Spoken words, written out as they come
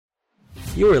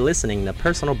You are listening to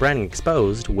Personal Branding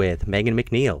Exposed with Megan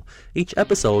McNeil. Each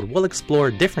episode will explore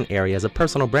different areas of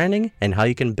personal branding and how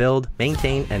you can build,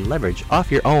 maintain, and leverage off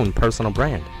your own personal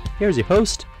brand. Here's your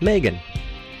host, Megan.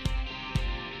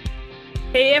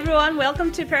 Hey everyone,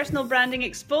 welcome to Personal Branding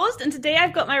Exposed, and today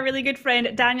I've got my really good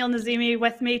friend Daniel Nazimi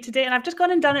with me today, and I've just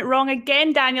gone and done it wrong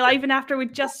again, Daniel, even after we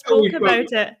just spoke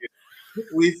about it.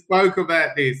 We spoke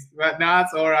about this, but no,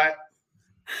 it's all right.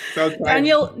 So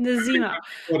Daniel Nazima.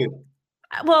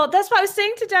 Well, that's what I was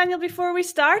saying to Daniel before we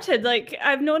started. Like,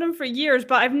 I've known him for years,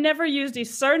 but I've never used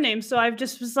his surname, so I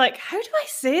just was like, how do I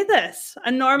say this?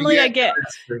 And normally I get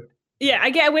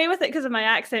away with it because of my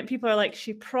accent. People are like,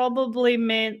 she probably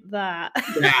meant that.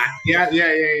 Yeah.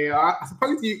 I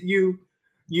suppose you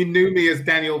knew me as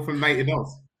Daniel from Mated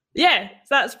Oz. Yeah,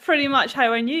 that's pretty much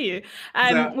how I knew you,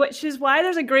 which is why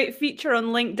there's a great feature on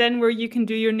LinkedIn where you can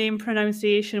do your name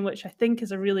pronunciation, which I think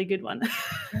is a really good one.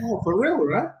 Oh, for real,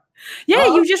 right? Yeah,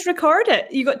 you just record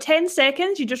it. You got 10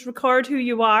 seconds, you just record who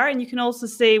you are, and you can also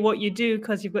say what you do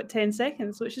because you've got 10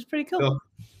 seconds, which is pretty cool. So,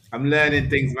 I'm learning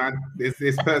things, man. This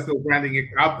personal branding.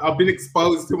 I've been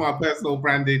exposed to my personal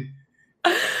branding.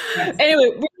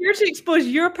 Anyway, we're here to expose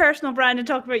your personal brand and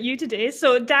talk about you today.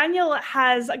 So Daniel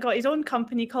has got his own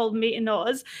company called Mated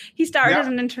Oz. He started as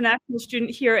an international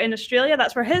student here in Australia.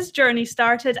 That's where his journey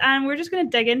started. And we're just going to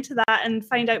dig into that and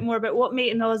find out more about what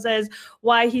Mated Oz is,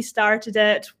 why he started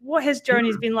it, what his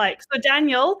journey's been like. So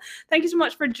Daniel, thank you so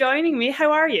much for joining me.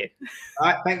 How are you?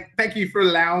 Thank you for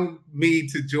allowing me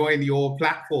to join your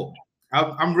platform.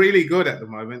 I'm really good at the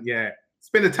moment. Yeah, it's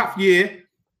been a tough year,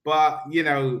 but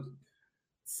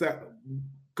so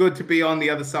good to be on the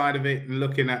other side of it and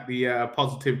looking at the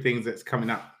positive things that's coming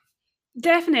up.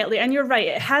 Definitely. And you're right.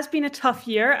 It has been a tough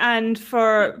year. And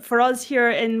for us here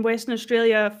in Western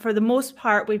Australia, for the most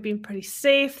part, we've been pretty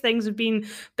safe. Things have been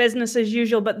business as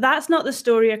usual. But that's not the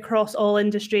story across all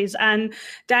industries. And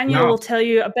Daniel will tell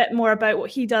you a bit more about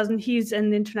what he does. And he's in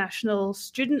the international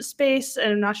student space,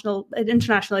 international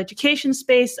education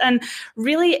space. And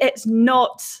really, it's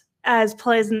not as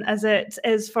pleasant as it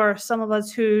is for some of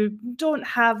us who don't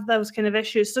have those kind of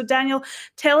issues. So Daniel,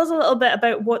 tell us a little bit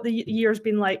about what the year's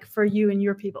been like for you and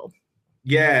your people.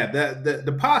 Yeah,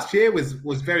 the past year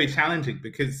was very challenging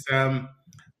because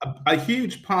a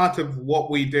huge part of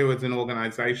what we do as an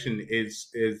organization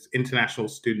is international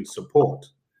student support.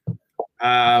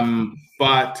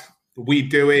 But we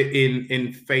do it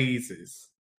in phases,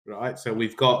 right? So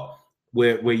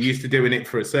we're used to doing it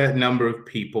for a certain number of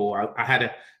people. I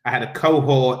had a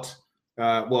cohort,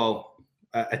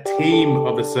 a team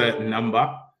of a certain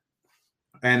number,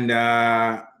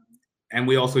 and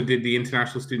we also did the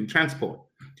international student transport.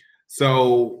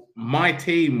 So my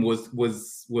team was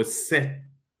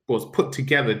put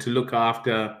together to look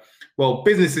after,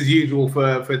 business as usual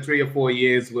for 3 or 4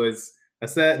 years was a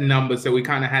certain number. So we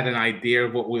kind of had an idea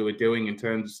of what we were doing in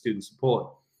terms of student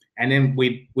support. And then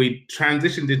we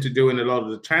transitioned into doing a lot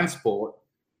of the transport,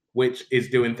 which is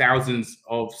doing thousands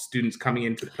of students coming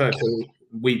into Perth. So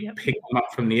we pick them up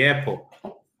from the airport.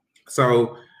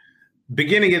 So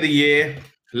beginning of the year,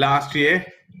 last year,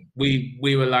 we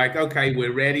were like, okay,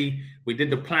 we're ready. We did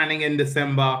the planning in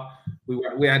December.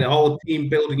 We had a whole team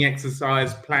building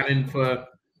exercise planning for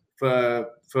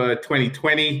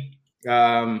 2020.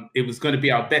 It was going to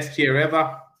be our best year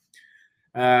ever.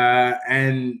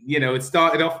 And it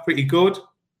started off pretty good.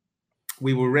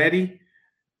 We were ready.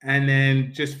 And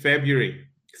then just February.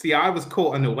 See, I was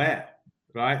caught unaware,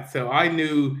 right? So I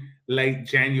knew late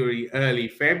January, early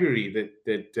February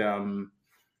that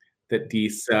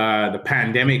the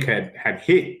pandemic had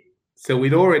hit. So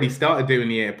we'd already started doing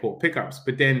the airport pickups.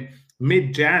 But then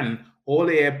mid-Jan, all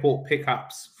the airport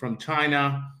pickups from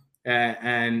China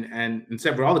and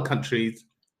several other countries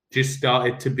just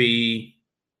started to be.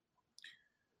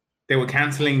 They were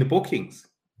canceling the bookings.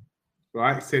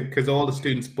 Right, so because all the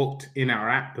students booked in our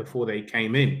app before they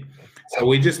came in. So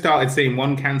we just started seeing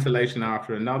one cancellation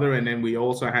after another. And then we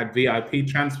also had VIP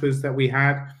transfers that we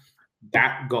had.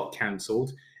 That got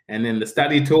cancelled. And then the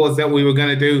study tours that we were going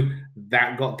to do,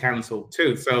 that got cancelled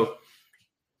too. So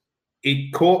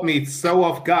it caught me so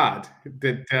off guard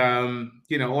that,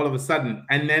 all of a sudden,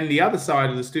 and then the other side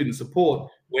of the student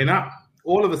support went up.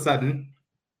 All of a sudden,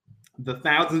 the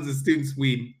thousands of students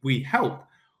we help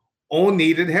all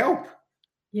needed help.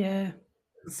 Yeah.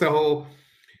 So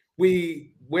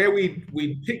we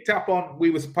picked up on, we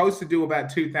were supposed to do about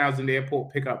 2,000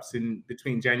 airport pickups in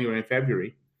between January and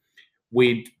February.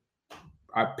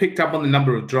 I picked up on the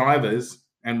number of drivers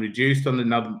and reduced on the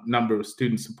number of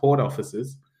student support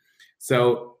officers.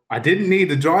 So I didn't need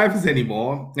the drivers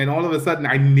anymore. And all of a sudden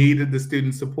I needed the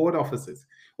student support officers.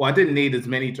 Well, I didn't need as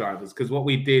many drivers because what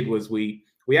we did was we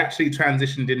actually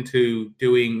transitioned into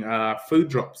doing food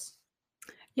drops.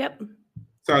 Yep.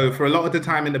 So for a lot of the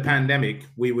time in the pandemic,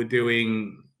 we were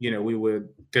doing, we were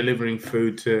delivering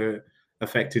food to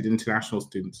affected international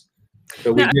students.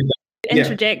 So we did that.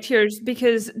 Interject here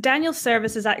because Daniel's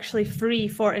service is actually free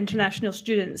for international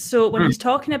students. So when he's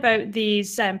talking about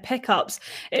these pickups,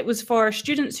 it was for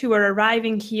students who are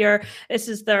arriving here. This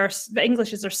is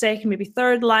English is their second, maybe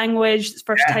third language. It's the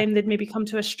first time they'd maybe come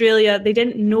to Australia. They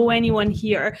didn't know anyone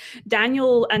here.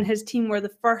 Daniel and his team were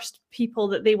the first people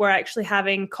that they were actually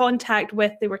having contact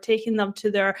with. They were taking them to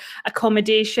their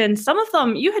accommodation. Some of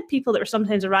them, you had people that were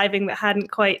sometimes arriving that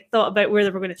hadn't quite thought about where they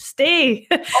were going to stay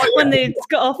when they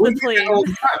got off the plane.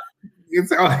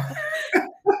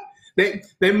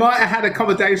 They might have had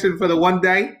accommodation for the one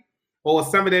day, or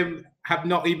some of them have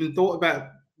not even thought about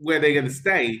where they're going to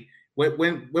stay.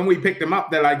 When we pick them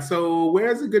up, they're like, so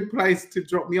where's a good place to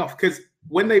drop me off? Because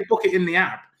when they book it in the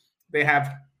app, they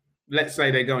have, let's say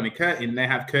they're going to Curtin, they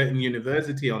have Curtin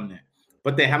University on there,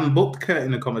 but they haven't booked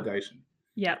Curtin accommodation.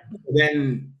 Yeah.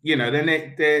 Then,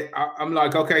 I'm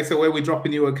like, okay, so where are we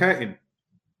dropping you at Curtin?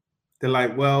 They're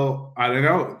like, well, I don't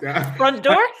know. Front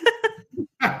door?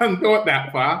 I haven't thought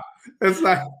that far. It's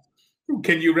like,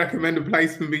 can you recommend a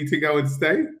place for me to go and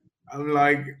stay? I'm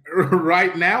like,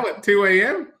 right now at 2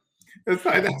 a.m.? It's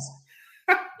like, that's...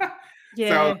 Yeah.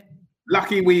 So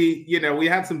lucky we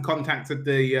had some contacts at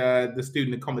the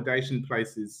student accommodation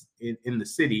places in the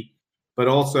city, but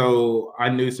also I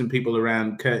knew some people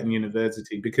around Curtin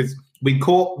University because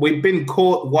we'd been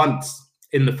caught once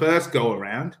in the first go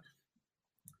around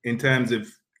in terms of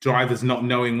drivers not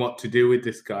knowing what to do with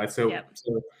this guy. So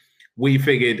we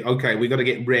figured, okay, we got to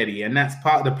get ready. And that's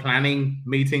part of the planning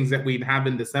meetings that we'd have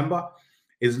in December,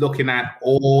 is looking at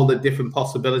all the different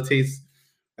possibilities.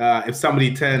 If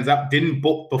somebody turns up, didn't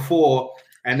book before,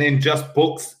 and then just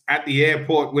books at the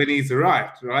airport when he's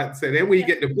arrived, right? So then we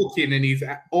get the booking and he's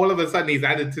all of a sudden he's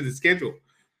added to the schedule.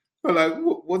 We're like,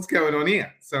 what's going on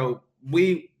here? So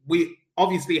we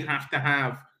obviously have to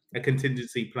have a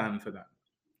contingency plan for that.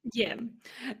 Yeah.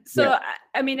 So,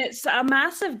 I mean, it's a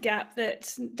massive gap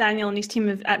that Daniel and his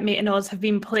team at Mate and Oz have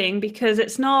been playing, because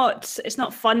it's not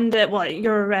funded. Well,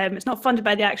 it's not funded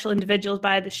by the actual individuals,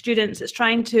 by the students. It's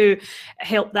trying to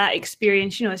help that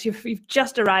experience. As you've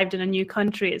just arrived in a new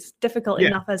country, it's difficult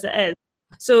enough as it is.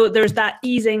 So there's that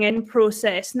easing in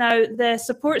process. Now, the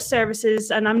support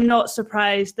services, and I'm not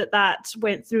surprised that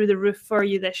went through the roof for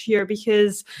you this year,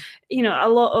 because, a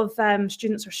lot of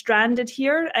students are stranded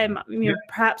here.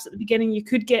 Perhaps at the beginning you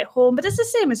could get home, but it's the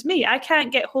same as me. I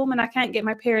can't get home and I can't get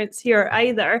my parents here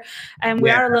either. And we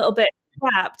are a little bit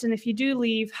trapped. And if you do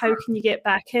leave, how can you get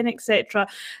back in, etc.?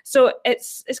 So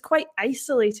it's quite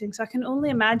isolating. So I can only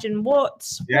imagine what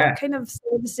kind of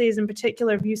services in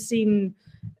particular have you seen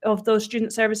of those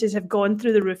student services have gone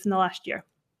through the roof in the last year?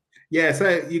 Yeah,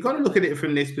 so you've got to look at it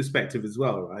from this perspective as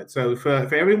well, right? So for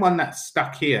everyone that's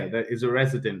stuck here, that is a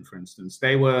resident, for instance,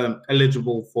 they were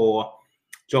eligible for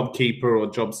JobKeeper or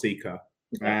JobSeeker,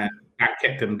 and that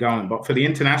kept them going. But for the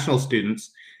international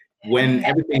students, when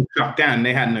everything shut down,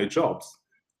 they had no jobs,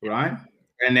 right?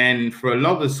 And then for a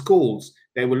lot of the schools,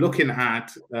 they were looking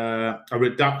at a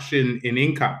reduction in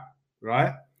income,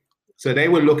 right? So they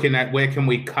were looking at, where can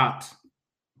we cut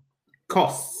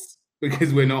costs,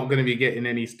 because we're not going to be getting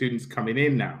any students coming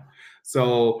in now.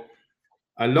 So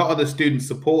a lot of the student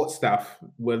support stuff,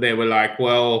 where they were like,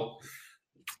 well,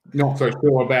 not so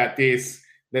sure about this,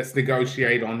 let's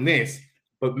negotiate on this.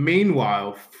 But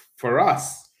meanwhile, for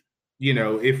us,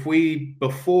 if we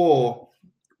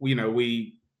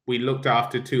looked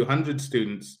after 200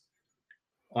 students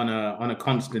on a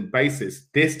constant basis,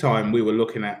 this time we were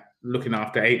looking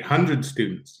after 800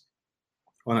 students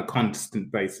on a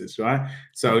constant basis, right?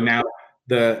 So now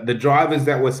the drivers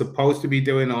that were supposed to be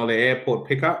doing all the airport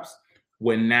pickups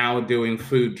were now doing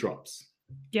food drops.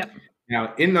 Yep.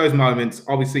 Now, in those moments,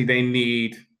 obviously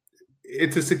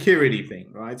it's a security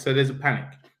thing, right? So there's a panic.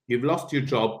 You've lost your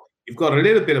job, you've got a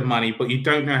little bit of money, but you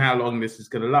don't know how long this is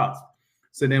going to last.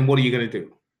 So then what are you going to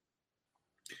do?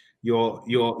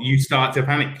 You start to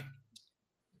panic.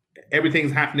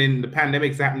 Everything's happening. The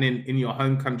pandemic's happening in your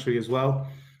home country as well.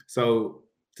 So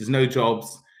there's no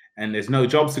jobs, and there's no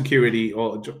job security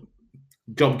or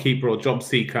JobKeeper or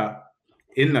JobSeeker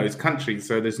in those countries.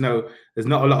 So there's not a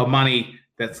lot of money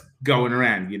that's going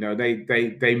around.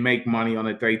 They make money on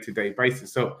a day-to-day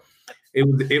basis. So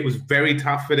it was very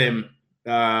tough for them,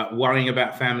 worrying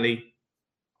about family,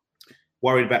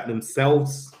 worried about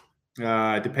themselves,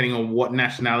 depending on what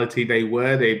nationality they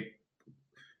were. They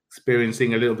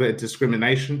experiencing a little bit of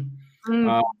discrimination.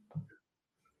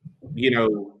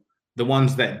 the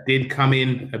ones that did come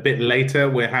in a bit later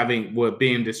were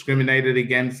being discriminated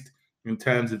against in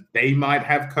terms of they might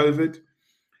have COVID.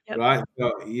 Yep. Right.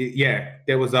 So, yeah,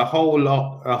 there was a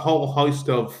whole host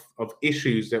of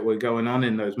issues that were going on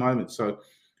in those moments. So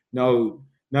no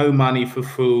money for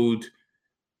food,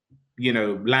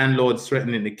 landlords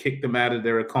threatening to kick them out of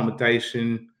their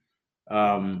accommodation,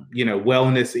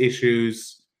 wellness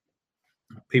issues,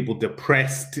 people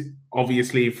depressed,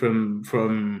 obviously from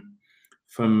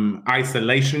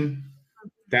isolation.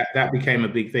 That became a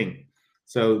big thing.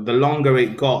 So the longer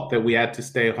it got that we had to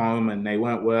stay home and they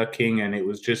weren't working and it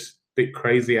was just a bit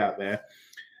crazy out there,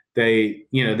 the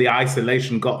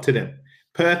isolation got to them.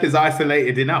 Perth is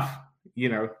isolated enough,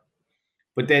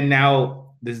 but then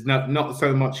now there's not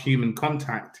so much human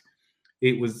contact.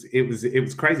 It was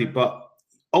crazy. But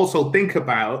also think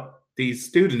about these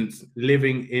students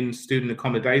living in student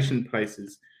accommodation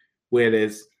places where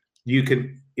it's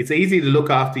easy to look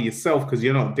after yourself because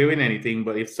you're not doing anything.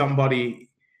 But if somebody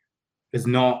is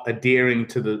not adhering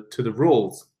to the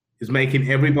rules, is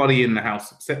making everybody in the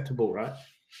house acceptable, right?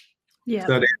 Yeah.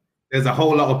 So there's a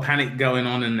whole lot of panic going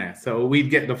on in there. So we'd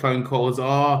get the phone calls,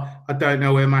 I don't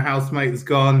know where my housemate's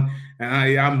gone,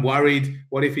 and I'm worried.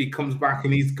 What if he comes back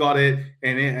and he's got it?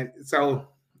 And so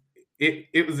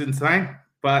it was insane.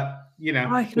 But,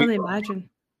 I can only imagine.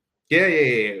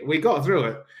 Yeah. We got through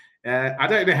it. I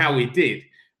don't know how we did,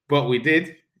 but we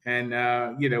did. And,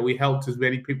 we helped as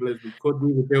many people as we could.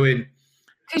 We were doing...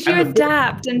 Because you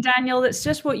adapt, and Daniel, that's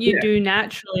just what you do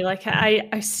naturally. Like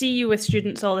I see you with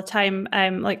students all the time.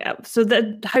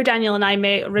 How Daniel and I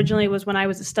met originally was when I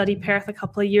was at Study Perth a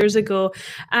couple of years ago,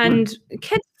 and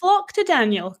kids flock to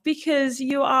Daniel because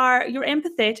you're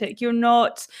empathetic. You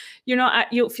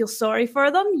don't feel sorry for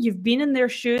them. You've been in their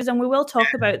shoes, and we will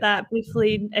talk about that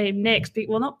briefly next.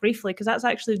 Well, not briefly, because that's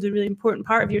actually the really important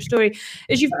part of your story.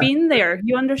 Is you've been there,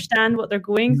 you understand what they're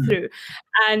going through,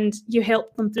 and you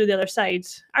help them through the other side.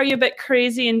 Are you a bit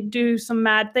crazy and do some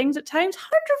mad things at times?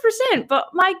 100%. But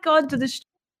my God, do the students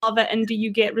love it, and do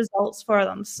you get results for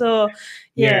them? So,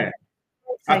 yeah.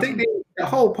 I think the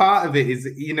whole part of it is,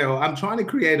 I'm trying to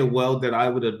create a world that I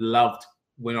would have loved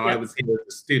when I was here as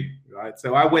a student, right?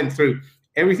 So I went through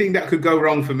everything that could go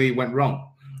wrong for me went wrong.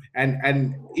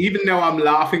 And even though I'm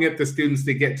laughing at the students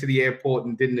that get to the airport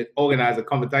and didn't organize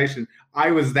accommodation,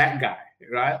 I was that guy,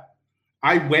 right?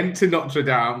 I went to Notre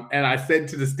Dame and I said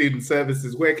to the student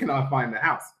services, where can I find the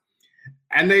house?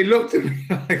 And they looked at me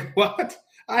like, what?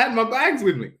 I had my bags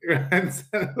with me. And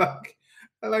so like,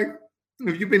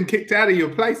 have you been kicked out of your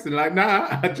place? And like,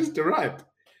 nah, I just arrived,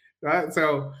 right?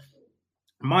 So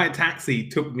my taxi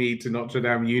took me to Notre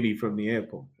Dame Uni from the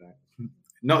airport. Right?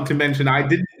 Not to mention, I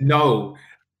didn't know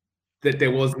that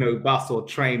there was no bus or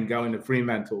train going to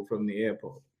Fremantle from the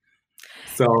airport.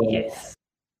 So yes.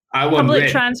 I wasn't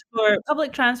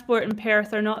Public transport in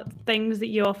Perth are not things that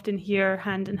you often hear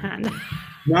hand in hand.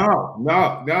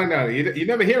 No. You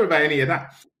never hear about any of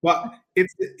that. But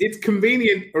it's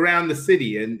convenient around the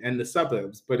city and the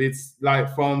suburbs. But it's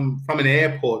like from an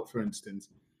airport, for instance.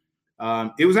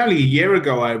 It was only a year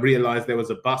ago I realized there was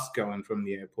a bus going from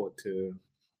the airport to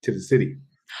the city.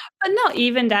 But not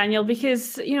even, Daniel,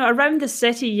 because, around the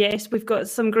city, yes, we've got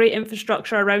some great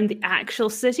infrastructure around the actual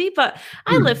city. But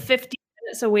I live 50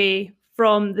 minutes away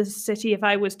from the city if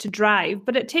I was to drive.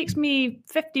 But it takes me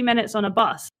 50 minutes on a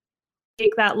bus.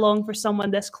 Take that long for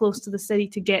someone this close to the city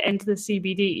to get into the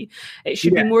CBD. It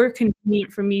should be more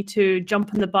convenient for me to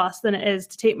jump on the bus than it is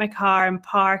to take my car and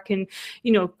park and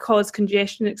cause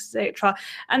congestion, etc.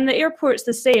 And the airport's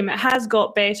the same. It has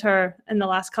got better in the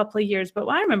last couple of years, but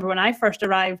I remember when I first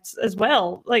arrived as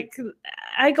well, like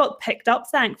I got picked up,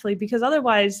 thankfully, because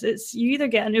otherwise it's you either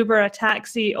get an Uber or a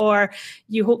taxi, or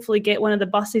you hopefully get one of the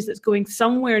buses that's going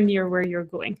somewhere near where you're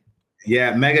going.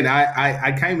 Yeah, Megan,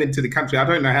 I came into the country. I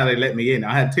don't know how they let me in.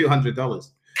 I had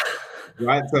 $200,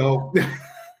 right? So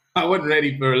I wasn't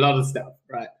ready for a lot of stuff,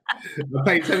 right? I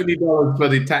paid $70 for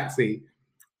the taxi,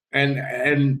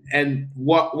 and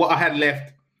what I had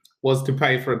left was to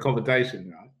pay for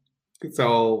accommodation, right?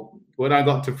 So when I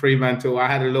got to Fremantle, I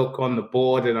had a look on the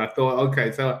board, and I thought,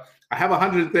 okay, so I have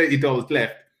 $130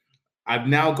 left. I've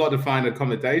now got to find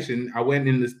accommodation. I went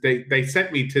in they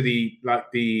sent me to the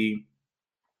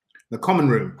common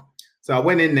room. So I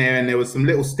went in there and there was some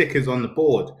little stickers on the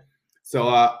board. So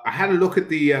I had a look at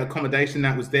the accommodation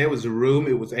that was there. It was a room.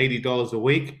 It was $80 a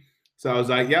week. So I was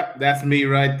like, yep, that's me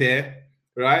right there.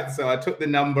 Right. So I took the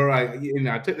number.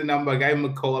 I took the number. I gave them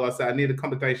a call. I said, I need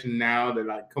accommodation now. They're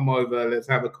like, come over. Let's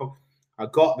have a call. I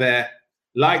got there,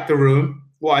 liked the room.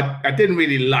 Well, I didn't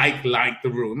really like the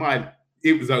room.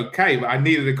 It was okay, but I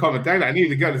needed accommodation. I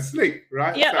needed to go to sleep.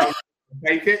 Right. Yeah. So I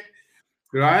take it.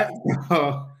 right?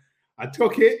 So I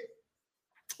took it.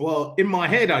 Well, in my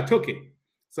head, I took it.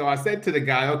 So I said to the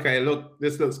guy, okay, look,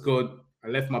 this looks good. I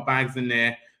left my bags in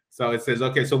there. So it says,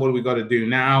 okay, so what do we got to do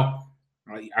now?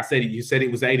 I said, you said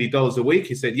it was $80 a week.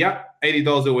 He said, yeah,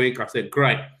 $80 a week. I said,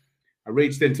 great. I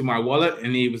reached into my wallet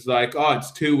and he was like, oh,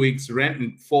 it's 2 weeks rent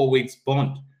and 4 weeks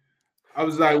bond. I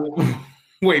was like,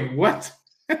 wait, what?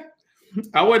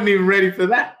 I wasn't even ready for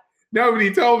that.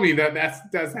 Nobody told me that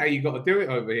that's how you got to do it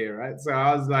over here, right? So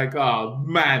I was like, oh,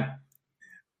 man.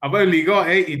 I've only got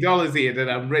 $80 here that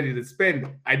I'm ready to spend.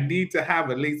 I need to have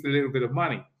at least a little bit of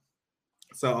money.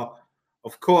 So,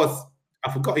 of course,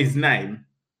 I forgot his name.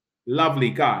 Lovely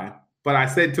guy. But I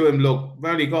said to him, look, I've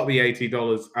only got the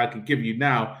 $80 I can give you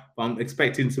now, but I'm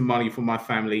expecting some money from my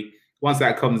family. Once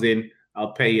that comes in,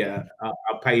 I'll pay you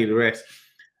the rest.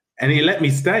 And he let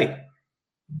me stay.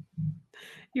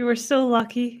 You were so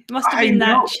lucky. It must have been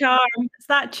that charm. It's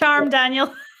that charm,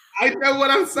 Daniel. I know what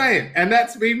I'm saying, and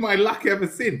that's been my luck ever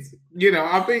since. You know,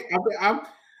 I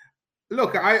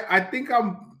think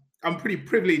I'm pretty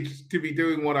privileged to be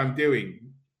doing what I'm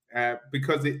doing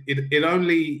because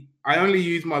I only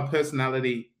use my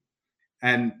personality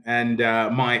and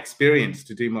my experience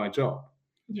to do my job.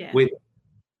 Yeah, which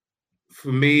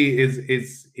for me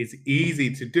is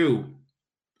easy to do.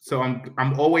 So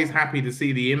I'm always happy to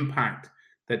see the impact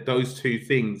that those two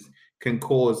things can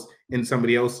cause in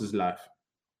somebody else's life.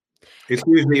 It's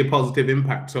usually a positive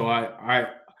impact. So I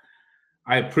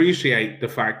appreciate the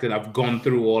fact that I've gone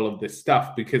through all of this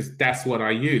stuff because that's what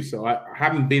I use. So I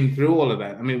haven't been through all of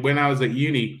that. I mean, when I was at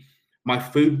uni, my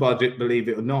food budget, believe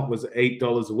it or not, was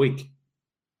 $8 a week.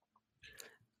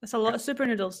 That's a lot of super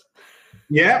noodles.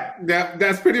 Yeah,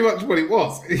 that's pretty much what it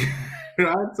was.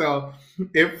 Right? So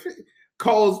if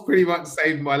Coles pretty much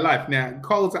saved my life. Now,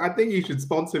 Coles, I think you should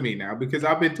sponsor me now because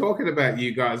I've been talking about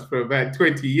you guys for about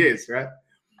 20 years, right?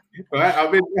 Right?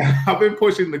 I've been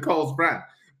pushing the Coles brand.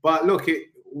 But look,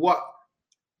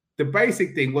 the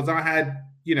basic thing was I had,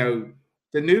 the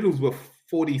noodles were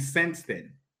 40 cents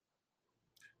then.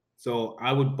 So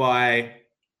I would buy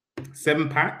 7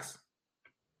 packs.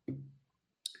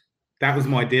 That was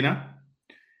my dinner.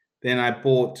 Then I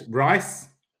bought rice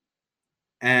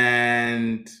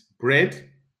and bread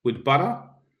with butter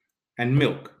and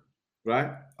milk,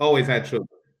 right? Always had sugar.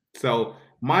 So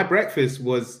my breakfast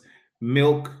was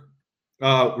milk,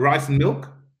 rice and milk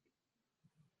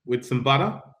with some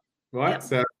butter, right? Yep.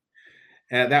 So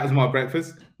that was my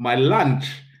breakfast. My lunch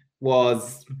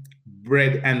was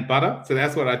bread and butter. So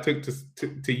that's what I took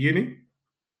to uni.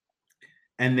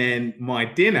 And then my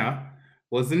dinner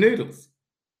was the noodles,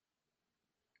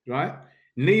 right?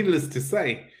 Needless to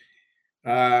say,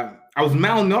 I was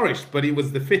malnourished, but it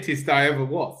was the fittest I ever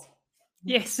was.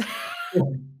 Yes.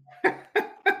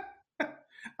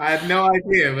 I had no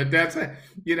idea, but that's, I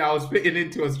was fitting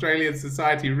into Australian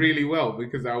society really well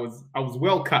because I was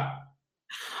well cut.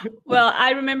 Well,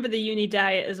 I remember the uni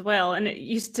diet as well. And it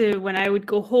used to, when I would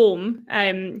go home,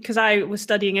 because I was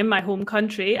studying in my home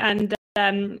country, and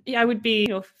I would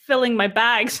be, filling my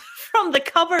bags from the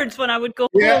cupboards when I would go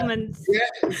home. And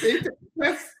see,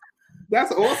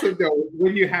 that's awesome though.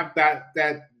 When you have that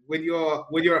when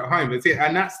you're at home,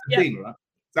 and that's the thing, right?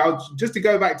 So just to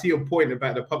go back to your point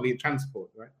about the public transport,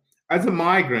 right? As a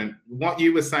migrant, what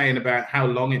you were saying about how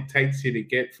long it takes you to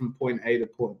get from point A to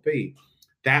point B,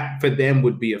 that for them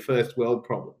would be a first world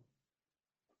problem,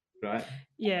 right?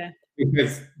 Yeah.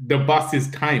 Because the bus is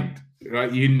timed,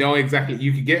 right? You know exactly,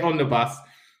 you could get on the bus,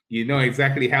 you know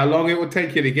exactly how long it will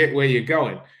take you to get where you're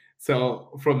going.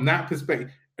 So from that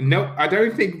perspective, no, I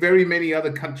don't think very many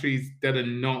other countries that are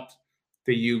not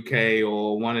the UK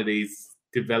or one of these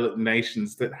developed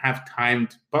nations that have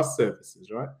timed bus services,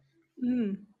 right?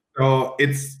 Mm. So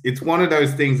it's one of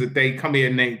those things that they come here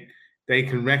and they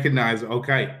can recognize,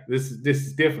 okay, this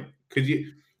is different. Because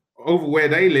over where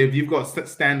they live, you've got to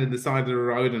stand on the side of the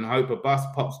road and hope a bus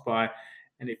pops by,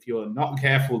 and if you're not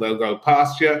careful, they'll go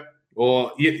past you,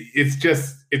 or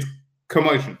it's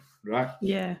commotion, right?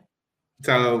 Yeah.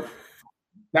 So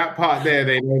that part there,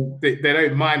 they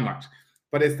don't mind much,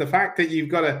 but it's the fact that you've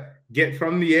got to get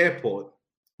from the airport,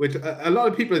 which a lot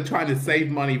of people are trying to save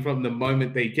money from the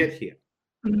moment they get here,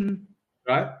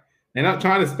 right? They're not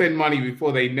trying to spend money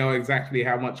before they know exactly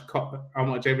how much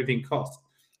everything costs,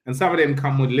 and some of them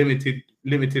come with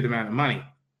limited amount of money,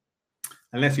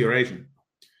 unless you're Asian.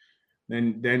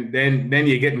 Then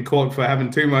you're getting caught for having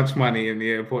too much money in the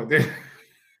airport.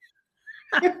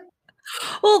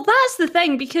 Well, that's the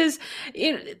thing, because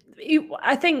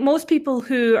I think most people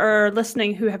who are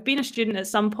listening who have been a student at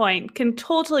some point can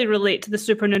totally relate to the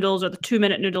super noodles or the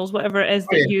 2-minute noodles, whatever it is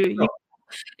that you.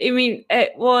 I mean,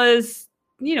 it was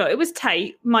it was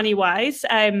tight money wise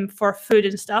for food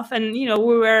and stuff. And, we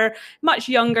were much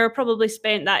younger, probably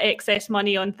spent that excess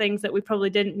money on things that we probably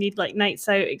didn't need, like nights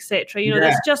out, etc.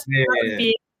 That's just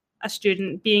being a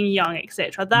student, being young,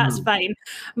 etc. That's fine.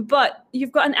 But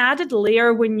you've got an added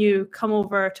layer when you come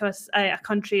over to a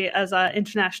country as an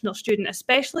international student,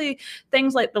 especially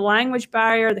things like the language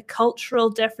barrier, the cultural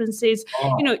differences.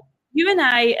 You and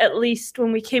I, at least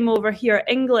when we came over here,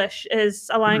 English is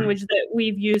a language that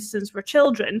we've used since we're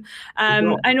children.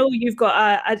 I know you've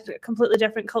got a completely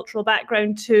different cultural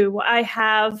background to what I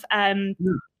have. And,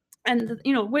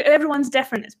 everyone's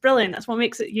different. It's brilliant. That's what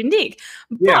makes it unique.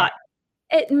 But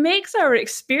it makes our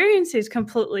experiences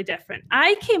completely different.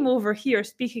 I came over here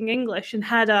speaking English and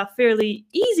had a fairly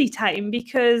easy time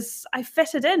because I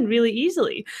fitted in really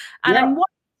easily. And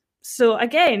so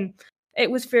again, it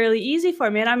was fairly easy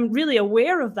for me, and I'm really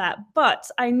aware of that.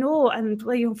 But I know, and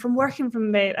from working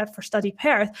for Study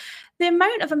Perth, the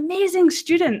amount of amazing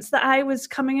students that I was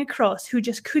coming across who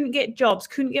just couldn't get jobs,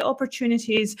 couldn't get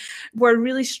opportunities, were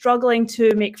really struggling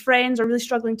to make friends, or really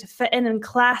struggling to fit in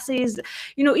classes.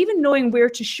 Even knowing where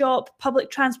to shop,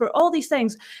 public transport, all these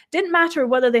things didn't matter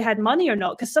whether they had money or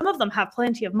not, because some of them have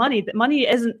plenty of money. That money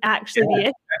isn't actually the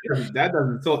issue. That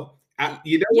doesn't sort.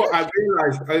 What I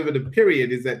realized over the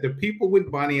period is that the people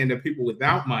with money and the people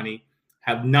without money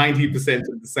have 90%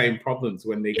 of the same problems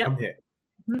when they come here,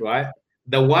 right?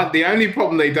 The only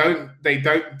problem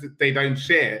they don't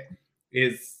share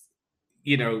is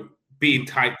being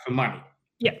tight for money,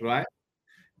 right?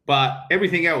 But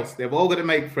everything else, they've all got to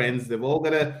make friends. They've all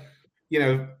got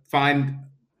to find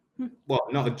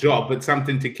not a job, but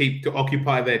something to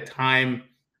occupy their time.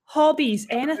 Hobbies,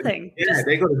 anything.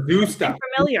 They got to do stuff.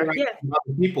 Familiar,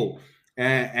 other people,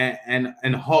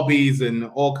 and hobbies and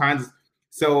all kinds.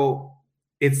 So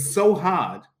it's so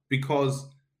hard because,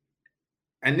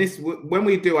 and this when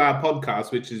we do our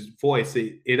podcast, which is Voice,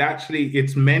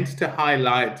 it's meant to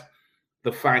highlight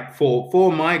the fact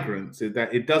for migrants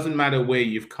that it doesn't matter where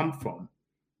you've come from.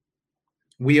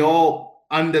 We all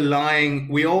have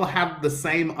the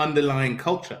same underlying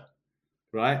culture.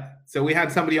 Right. So we had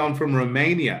somebody on from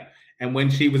Romania, and when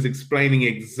she was explaining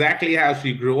exactly how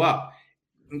she grew up,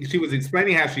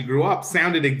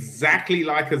 sounded exactly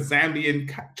like a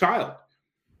Zambian child.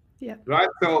 Yeah. Right.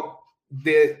 So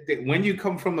when you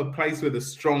come from a place with a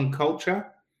strong culture,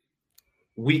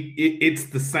 it's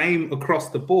the same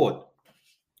across the board.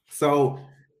 So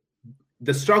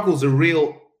the struggles are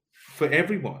real for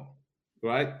everyone,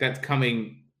 right? That's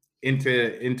coming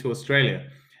into Australia.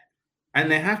 And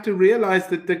they have to realize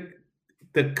that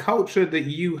the culture that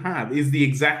you have is the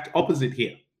exact opposite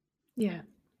here. Yeah.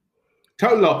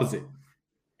 Total opposite.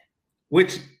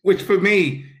 Which for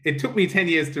me, it took me 10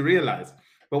 years to realize.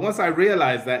 But once I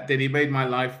realized that, then it made my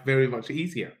life very much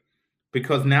easier.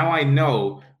 Because now I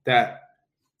know that,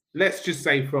 let's just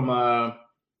say from a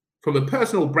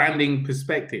personal branding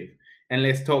perspective, and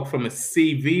let's talk from a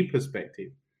CV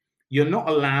perspective, you're not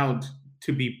allowed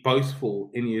to be boastful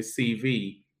in your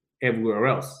CV everywhere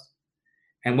else.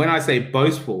 And when I say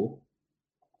boastful,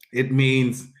 it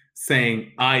means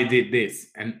saying, I did this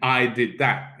and I did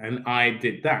that and I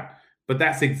did that. But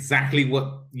that's exactly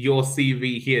what your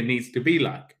CV here needs to be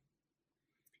like.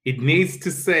 It needs to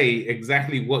say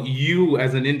exactly what you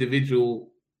as an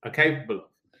individual are capable of.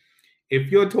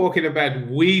 If you're talking about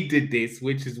we did this,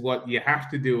 which is what you have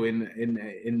to do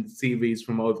in CVs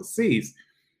from overseas,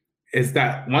 is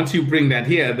that once you bring that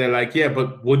here, they're like, yeah,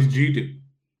 but what did you do?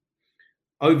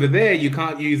 Over there, you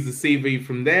can't use the CV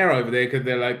from there over there because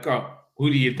they're like, oh,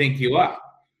 who do you think you are?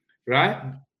 Right?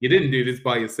 You didn't do this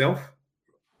by yourself.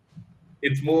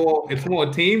 It's more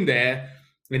a team there.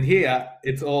 And here,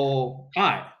 it's all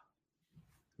I.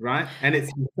 Right? And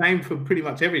it's the same for pretty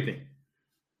much everything.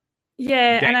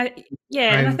 And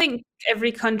I think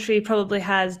every country probably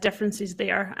has differences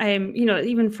there.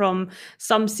 Even from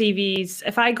some CVs,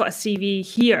 if I got a CV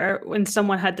here when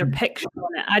someone had their picture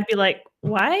on it, I'd be like,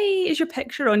 why is your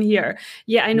picture on here?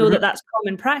 Yeah, I know that that's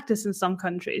common practice in some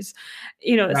countries.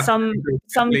 Some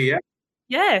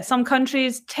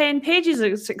countries 10 pages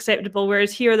is acceptable,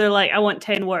 whereas here they're like, I want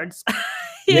 10 words.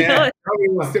 Nobody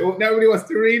wants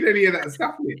to read any of that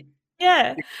stuff here.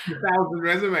 Yeah. 1,000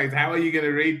 resumes. How are you going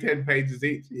to read 10 pages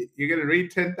each? You're going to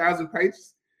read 10,000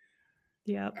 pages?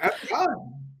 Yeah. That's fun.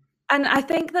 And I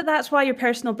think that's why your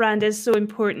personal brand is so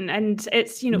important. And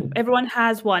it's, everyone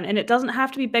has one, and it doesn't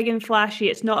have to be big and flashy.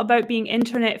 It's not about being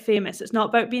internet famous. It's not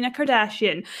about being a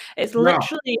Kardashian. It's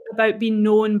literally about being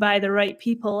known by the right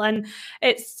people. And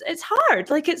it's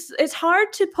hard. Like it's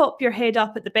hard to pop your head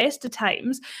up at the best of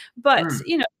times, but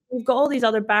we've got all these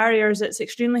other barriers. It's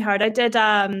extremely hard. I did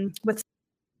with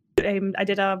I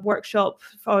did a workshop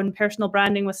on personal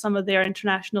branding with some of their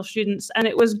international students, and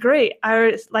it was great.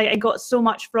 I got so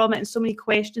much from it and so many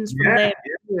questions from them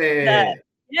that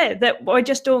I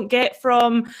just don't get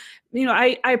from,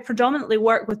 I predominantly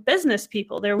work with business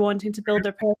people. They're wanting to build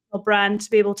their personal brand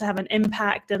to be able to have an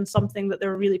impact in something that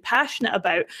they're really passionate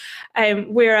about.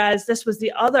 Whereas this was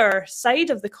the other side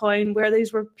of the coin, where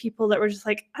these were people that were just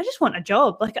like, I just want a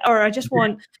job, or I just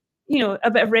want,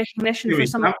 a bit of recognition for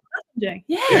something I'm doing.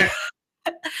 Yeah.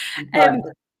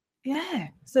 Yeah.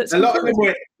 So it's a lot of them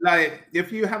were like,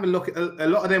 if you have a look at a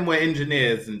lot of them were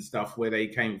engineers and stuff where they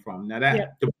came from. Now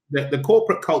that the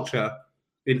corporate culture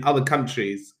in other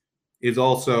countries is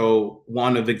also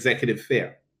one of executive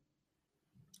fear.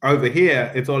 Over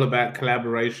here, it's all about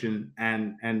collaboration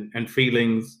and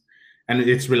feelings, and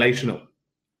it's relational.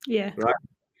 Yeah. Right.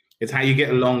 It's how you get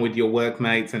along with your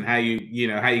workmates and how you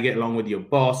get along with your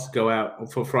boss, go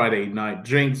out for Friday night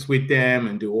drinks with them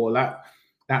and do all that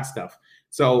stuff.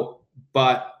 So,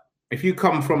 but if you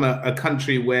come from a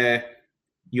country where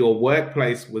your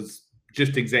workplace was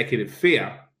just executive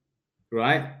fear,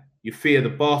 right? You fear the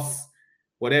boss,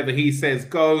 whatever he says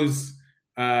goes,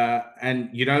 and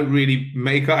you don't really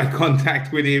make eye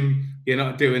contact with him. You're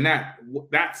not doing that.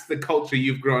 That's the culture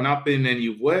you've grown up in and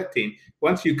you've worked in.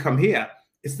 Once you come here,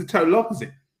 it's the total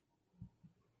opposite.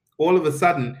 All of a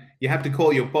sudden, you have to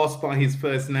call your boss by his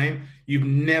first name. You've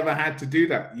never had to do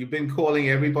that. You've been calling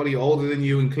everybody older than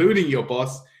you, including your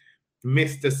boss,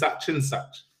 Mr. Such and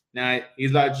Such. Now,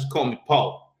 he's like, just call me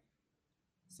Paul.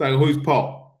 So who's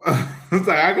Paul? It's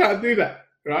like, I can't do that,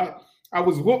 right? I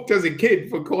was whooped as a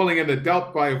kid for calling an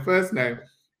adult by a first name.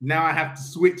 Now I have to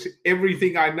switch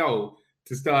everything I know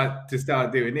to start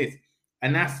doing this.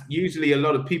 And that's usually a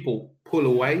lot of people pull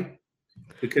away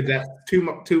because that's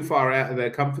too far out of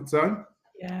their comfort zone.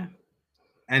 Yeah.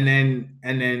 And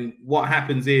then what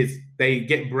happens is they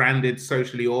get branded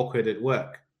socially awkward at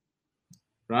work,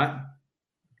 right?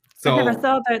 So I never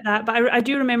thought about that, but I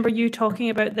do remember you talking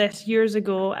about this years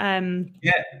ago. The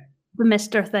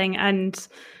Mr. thing, and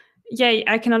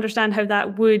I can understand how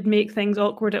that would make things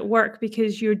awkward at work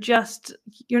because you're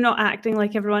not acting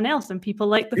like everyone else, and people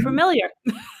like the familiar.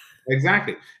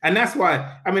 Exactly. And that's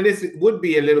why, I mean, this would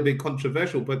be a little bit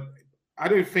controversial, but I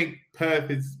don't think Perth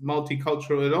is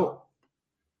multicultural at all.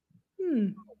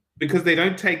 Because they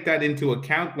don't take that into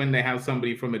account when they have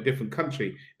somebody from a different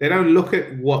country. They don't look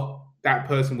at what that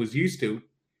person was used to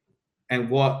and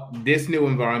what this new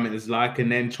environment is like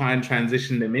and then try and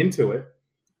transition them into it.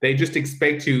 They just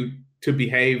expect you to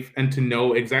behave and to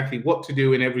know exactly what to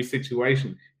do in every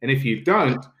situation. And if you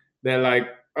don't, they're like,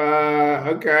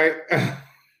 okay.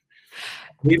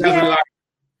 He doesn't like.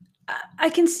 I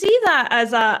can see that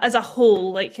as a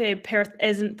whole, like Perth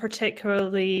isn't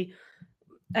particularly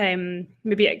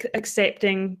maybe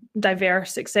accepting,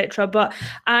 diverse, etc. But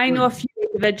I know a few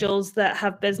individuals that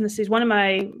have businesses. One of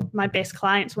my best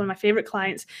clients, one of my favorite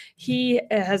clients, he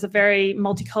has a very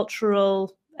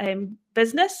multicultural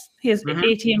business. He has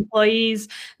 80 employees.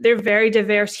 They're very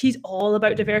diverse. He's all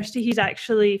about diversity. He's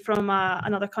actually from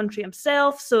another country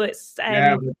himself, so it's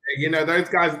those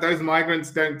guys, those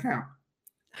migrants don't count.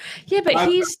 Yeah, but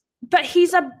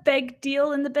he's a big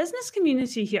deal in the business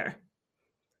community here.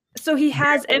 So he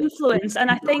has influence,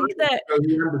 and I think that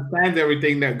he understands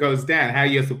everything that goes down, how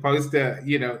you're supposed to,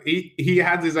 he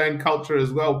has his own culture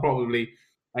as well, probably,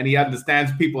 and he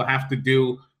understands people have to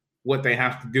do what they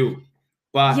have to do.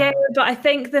 But I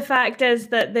think the fact is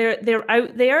that they're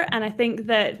out there, and I think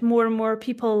that more and more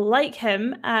people like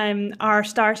him are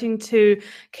starting to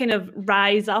kind of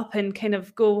rise up and kind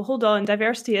of go, hold on,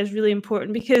 diversity is really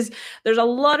important, because there's a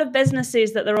lot of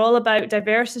businesses that they're all about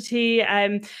diversity,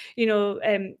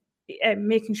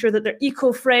 making sure that they're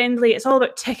eco-friendly. It's all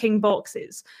about ticking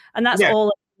boxes, and that's all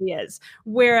it really is.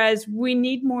 Whereas we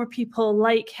need more people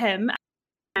like him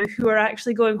who are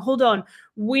actually going, hold on,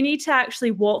 we need to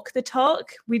actually walk the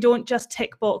talk. We don't just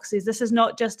tick boxes. This is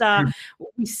not just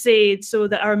we say so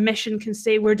that our mission can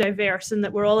say we're diverse and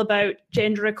that we're all about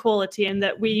gender equality and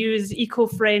that we use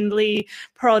eco-friendly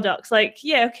products. Like,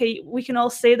 we can all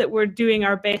say that we're doing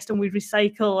our best and we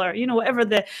recycle, or whatever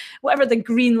the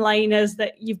green line is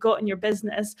that you've got in your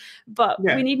business. But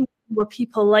we need more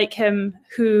people like him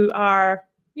who are,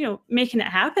 making it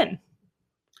happen.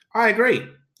 I agree.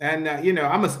 And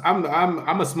I'm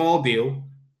a small deal,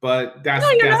 but that's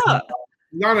not.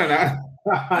 No.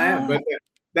 I am, but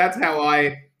that's how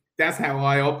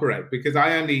I operate, because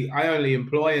I only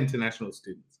employ international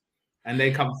students, and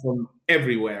they come from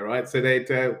everywhere, right? So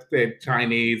they're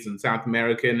Chinese and South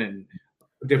American and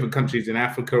different countries in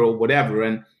Africa or whatever,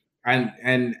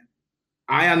 and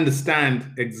I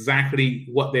understand exactly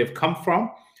what they've come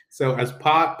from, So as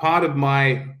part of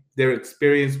their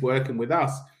experience working with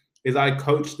us is I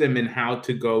coach them in how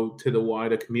to go to the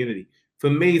wider community. For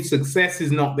me, success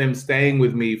is not them staying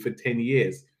with me for 10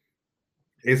 years.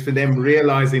 It's for them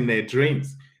realizing their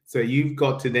dreams. So you've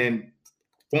got to then,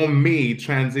 for me,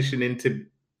 transition into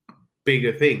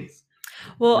bigger things.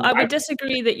 Well, I would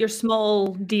disagree that you're small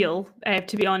deal,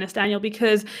 to be honest, Daniel,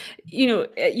 because,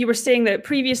 you were saying that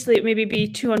previously it maybe be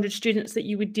 200 students that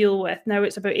you would deal with. Now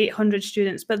it's about 800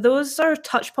 students. But those are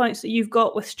touch points that you've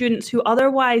got with students who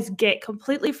otherwise get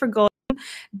completely forgotten,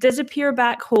 disappear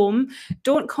back home,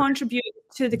 don't contribute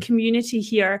to the community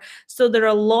here. So they're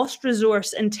a lost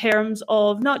resource in terms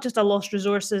of not just a lost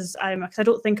resources, because I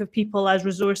don't think of people as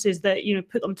resources that,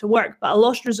 put them to work, but a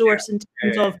lost resource in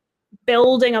terms of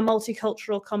building a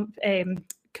multicultural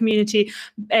community,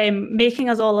 making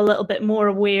us all a little bit more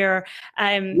aware.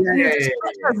 There's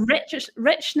a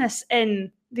richness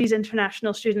in these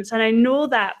international students. And I know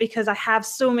that because I have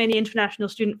so many international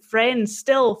student friends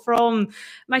still from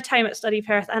my time at Study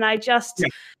Perth. And I just,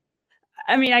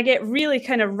 I get really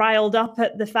kind of riled up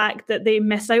at the fact that they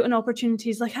miss out on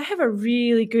opportunities. Like, I have a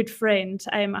really good friend,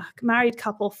 a married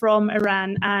couple from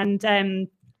Iran, and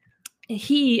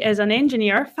he is an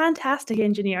engineer, fantastic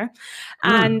engineer,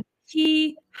 and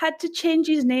he had to change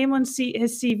his name on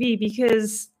his CV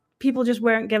because people just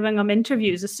weren't giving him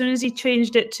interviews. As soon as he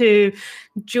changed it to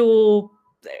Joe,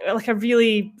 like a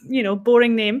really,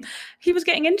 boring name, he was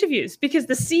getting interviews because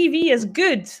the CV is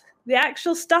good. The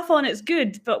actual stuff on it's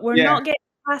good, but we're not getting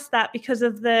past that because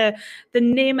of the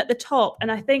name at the top.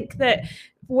 And I think that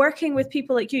working with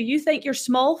people like you think you're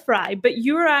small fry, but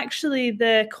you're actually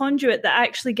the conduit that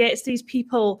actually gets these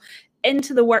people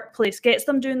into the workplace, gets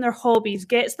them doing their hobbies,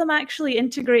 gets them actually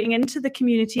integrating into the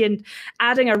community and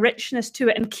adding a richness to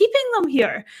it and keeping them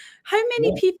here. How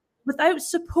many people without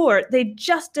support, they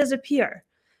just disappear?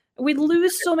 We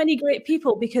lose so many great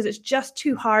people because it's just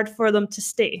too hard for them to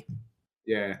stay.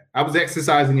 Yeah, I was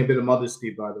exercising a bit of modesty,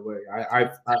 by the way. I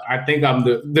think I'm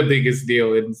the biggest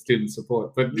deal in student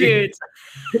support, but good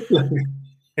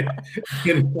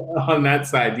on that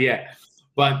side, yeah.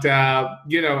 But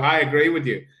I agree with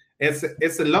you.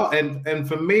 It's a lot, and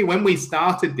for me, when we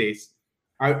started this,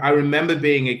 I remember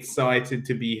being excited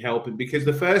to be helping because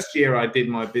the first year I did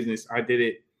my business, I did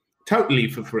it totally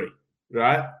for free,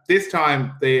 right? This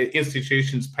time the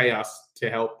institutions pay us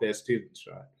to help their students,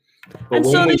 right? And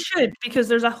so they should, because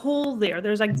there's a hole there.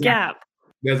 There's a gap.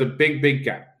 There's a big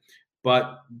gap.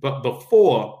 But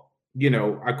before,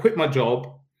 I quit my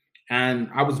job and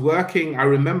I was working. I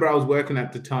remember I was working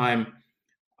at the time.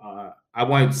 I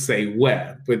won't say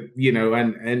where, but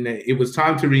and it was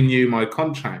time to renew my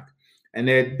contract. And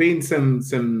there had been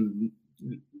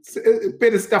a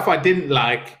bit of stuff I didn't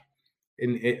like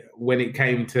when it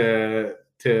came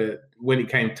when it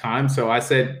came time. So I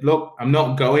said, look, I'm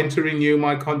not going to renew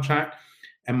my contract.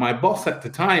 And my boss at the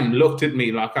time looked at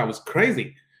me like I was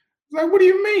crazy. He's like, what do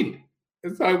you mean?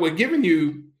 It's like, we're giving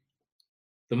you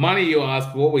the money you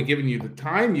asked for. We're giving you the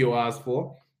time you asked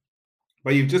for.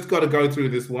 But you've just got to go through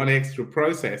this one extra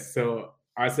process. So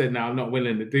I said, no, I'm not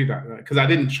willing to do that, because I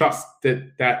didn't trust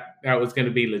that was going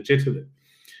to be legitimate.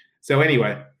 So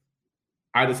anyway,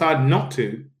 I decided not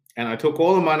to. And I took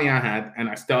all the money I had and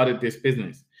I started this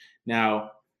business.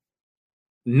 Now,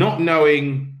 not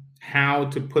knowing how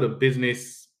to put a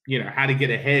business, how to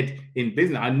get ahead in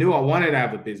business. I knew I wanted to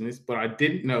have a business, but I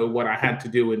didn't know what I had to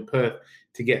do in Perth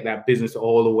to get that business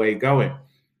all the way going.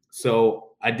 So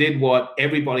I did what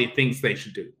everybody thinks they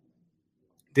should do.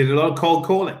 Did a lot of cold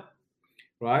calling,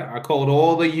 right? I called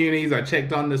all the unis. I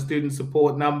checked on the student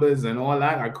support numbers and all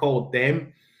that. I called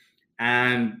them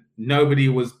and nobody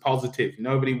was positive.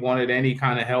 Nobody wanted any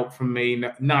kind of help from me,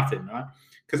 nothing, right?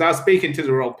 Because I was speaking to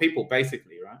the wrong people,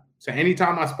 basically, right? So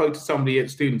anytime I spoke to somebody at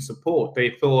student support, they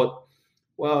thought,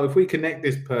 well, if we connect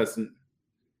this person,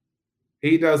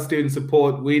 he does student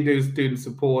support, we do student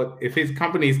support. If his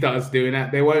company starts doing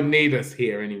that, they won't need us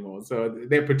here anymore. So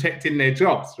they're protecting their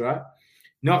jobs, right?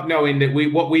 Not knowing that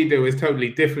what we do is totally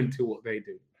different to what they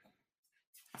do.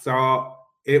 So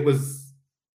it was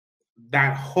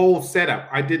that whole setup.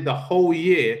 I did the whole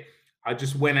year. I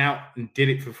just went out and did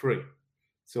it for free.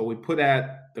 So we put out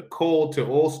the call to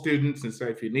all students and said,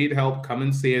 if you need help, come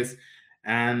and see us.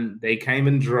 And they came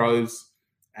in droves,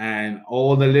 and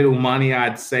all the little money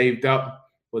I'd saved up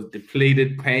was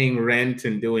depleted, paying rent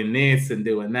and doing this and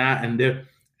doing that. And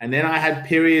then I had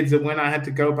periods of when I had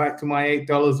to go back to my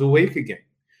 $8 a week again.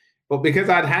 But because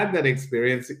I'd had that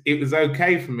experience, it was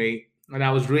okay for me. And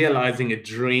I was realizing a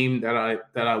dream that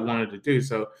I wanted to do.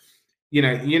 So,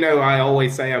 I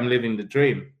always say I'm living the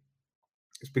dream.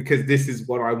 It's because this is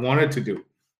what I wanted to do.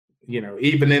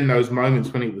 even in those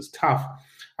moments when it was tough,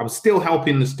 I was still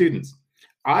helping the students.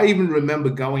 I even remember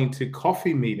going to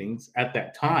coffee meetings at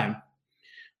that time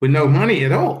with no money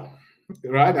at all,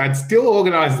 right? I'd still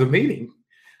organize the meeting.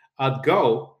 I'd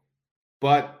go,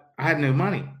 but I had no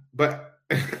money. But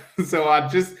so I'd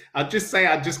just say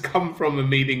I'd just come from a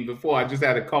meeting before. I just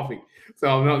had a coffee. So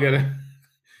I'm not going to,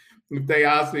 if they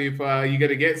ask me if you're going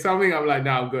to get something, I'm like,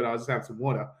 no, I'm good. I'll just have some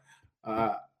water.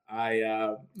 I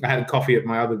had a coffee at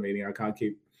my other meeting. I can't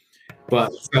keep.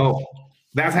 But so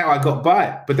that's how I got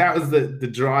by. But that was the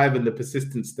drive and the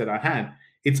persistence that I had.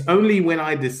 It's only when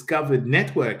I discovered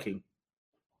networking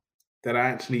that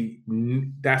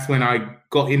that's when I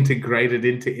got integrated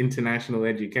into international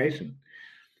education.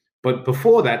 But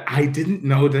before that, I didn't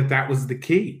know that was the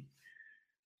key.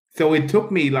 So it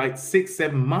took me like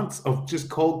 6-7 months of just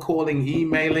cold calling,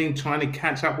 emailing, trying to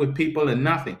catch up with people and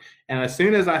nothing. And as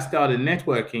soon as I started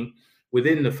networking,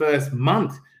 within the first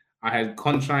month, I had a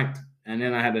contract, and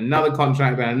then I had another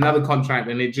contract and another contract,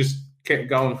 and it just kept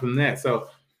going from there. So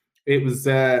it was,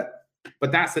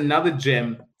 but that's another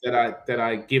gem that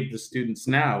I give the students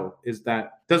now, is that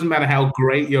it doesn't matter how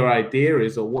great your idea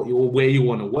is or where you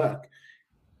want to work.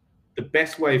 The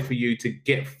best way for you to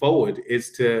get forward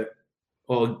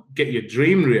or get your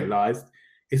dream realized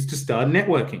is to start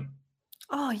networking.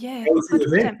 Oh yeah.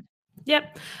 100%.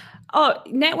 Yep. Oh,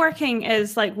 networking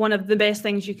is like one of the best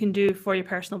things you can do for your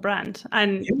personal brand.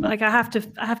 And like I have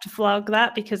to flag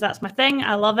that because that's my thing.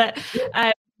 I love it.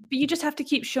 But you just have to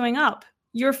keep showing up.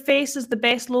 Your face is the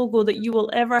best logo that you will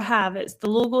ever have. It's the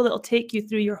logo that will take you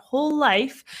through your whole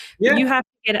life. Yeah. You have to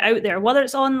get it out there, whether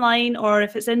it's online or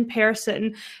if it's in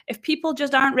person. If people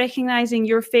just aren't recognizing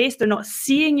your face, they're not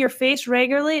seeing your face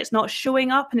regularly, it's not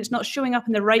showing up, and it's not showing up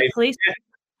in the right place.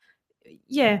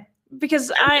 Yeah,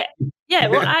 because I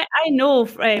know,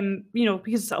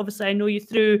 because obviously I know you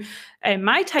through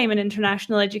my time in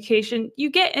international education. You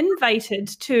get invited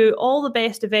to all the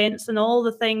best events and all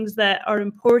the things that are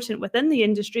important within the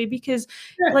industry because,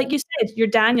 like you said, you're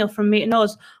Daniel from Mate in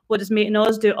Oz. What does Mate in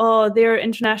Oz do? Oh, they're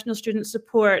international student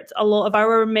support. A lot of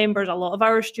our members, a lot of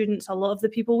our students, a lot of the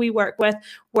people we work with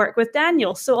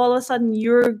Daniel. So all of a sudden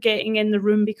you're getting in the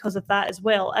room because of that as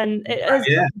well. And it is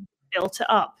built it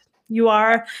up. You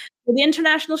are the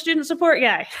international student support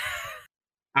guy.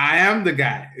 I am the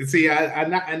guy. See,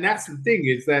 and that's the thing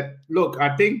is that, look,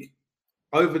 I think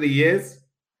over the years,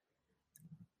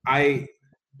 I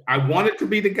wanted to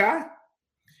be the guy.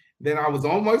 Then I was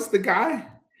almost the guy.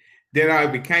 Then I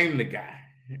became the guy,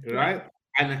 right?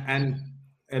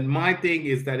 And my thing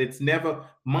is that it's never,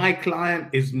 my client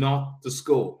is not the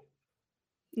school.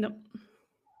 No.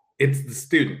 It's the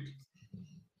student,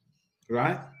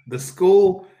 right? The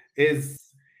school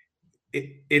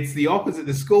it's the opposite.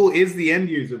 The school is the end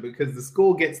user because the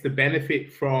school gets the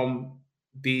benefit from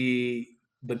the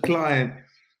client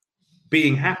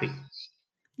being happy.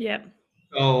 Yeah.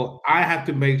 So I have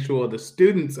to make sure the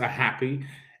students are happy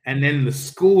and then the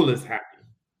school is happy.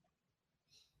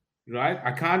 Right?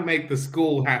 I can't make the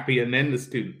school happy and then the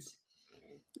students.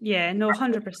 Yeah, no,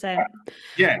 100%.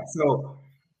 Yeah, so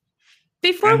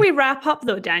before we wrap up,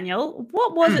 though, Daniel,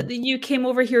 what was it that you came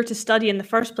over here to study in the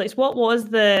first place? What was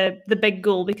the big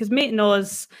goal? Because Mate in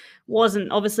Oz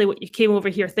wasn't obviously what you came over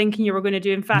here thinking you were going to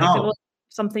do. In fact, it was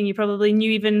something you probably knew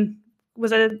even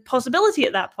was a possibility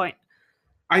at that point.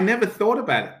 I never thought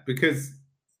about it because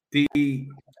what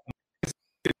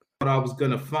I was going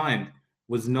to find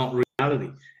was not reality.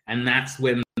 And that's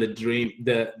when the dream,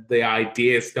 the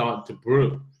idea started to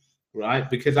brew, right?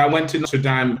 Because I went to Notre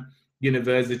Dame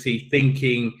University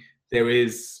thinking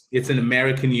it's an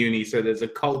American uni, so there's a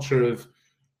culture of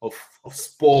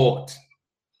sport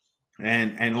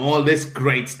and all this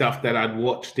great stuff that I'd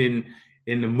watched in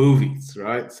the movies,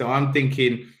 right? So I'm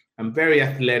thinking I'm very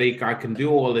athletic, I can do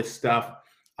all this stuff.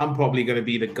 I'm probably going to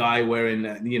be the guy wearing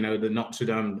the Notre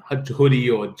Dame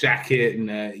hoodie or jacket, and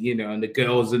and the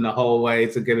girls in the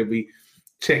hallways are going to be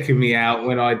checking me out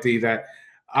when I do that.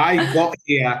 I got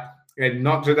here. And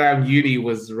Notre Dame Uni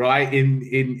was right in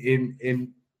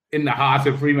the heart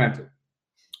of Fremantle.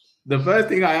 The first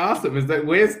thing I asked them is that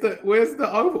where's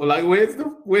the oval? Like where's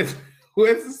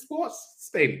the sports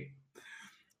stadium?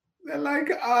 They're like,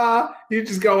 you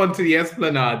just go onto the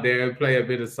Esplanade there and play a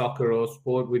bit of soccer or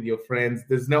sport with your friends.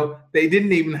 They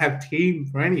didn't even have team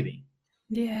for anything.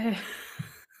 Yeah.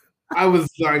 I was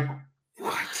like,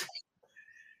 what?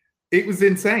 It was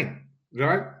insane,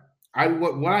 right?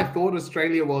 What I thought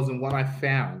Australia was and what I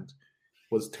found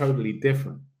was totally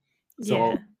different.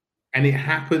 So, and it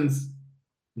happens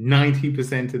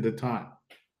 90% of the time,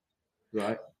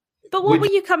 right? But what were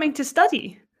you coming to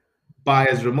study?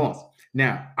 Buyer's remorse.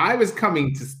 Now, I was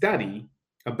coming to study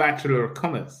a Bachelor of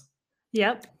Commerce,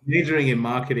 Yep. majoring in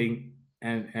marketing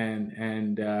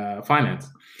and finance.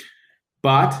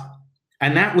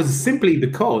 And that was simply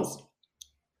because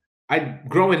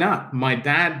growing up, my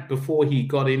dad, before he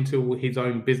got into his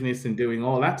own business and doing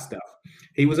all that stuff,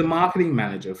 he was a marketing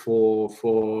manager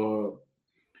for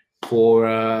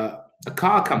a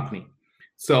car company.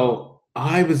 So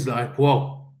I was like,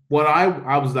 whoa.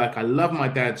 I was like, I love my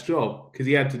dad's job because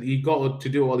he got to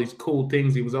do all these cool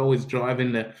things. He was always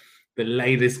driving the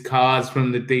latest cars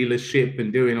from the dealership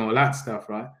and doing all that stuff,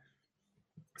 right?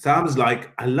 So I was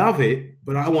like, I love it,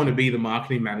 but I want to be the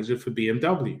marketing manager for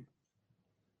BMW.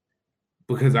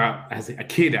 Because as a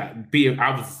kid, I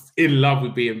was in love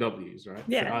with BMWs, right?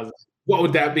 Yeah. So I was like, what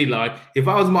would that be like if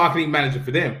I was marketing manager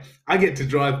for them? I get to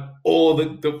drive all the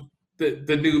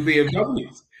new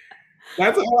BMWs.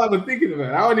 That's all I was thinking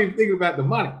about. I wasn't even thinking about the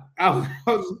money. I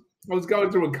was going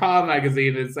through a car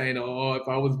magazine and saying, oh, if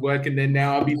I was working there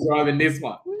now, I'd be driving this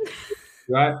one,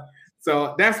 right?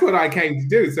 So that's what I came to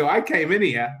do. So I came in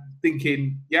here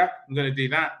thinking, yeah, I'm going to do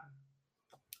that.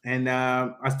 And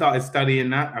I started studying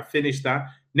that. I finished that.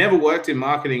 Never worked in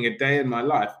marketing a day in my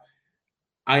life.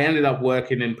 I ended up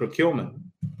working in procurement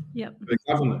for the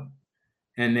government.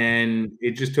 And then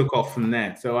it just took off from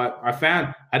there. So I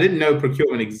found I didn't know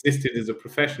procurement existed as a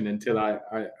profession until I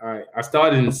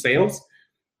started in sales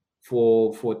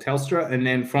for Telstra. And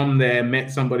then from there,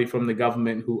 met somebody from the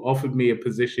government who offered me a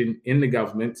position in the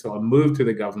government. So I moved to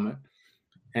the government.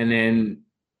 And then,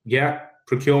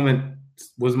 procurement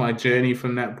was my journey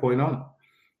from that point on.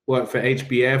 Worked for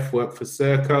HBF, worked for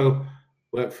Serco,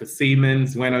 worked for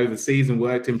Siemens, went overseas and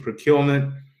worked in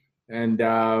procurement. And,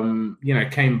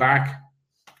 came back.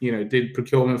 Did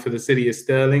procurement for the city of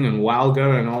Stirling and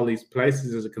Walga and all these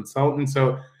places as a consultant.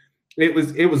 So it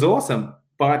was awesome,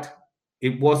 but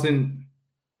it wasn't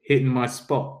hitting my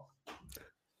spot.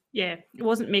 Yeah, it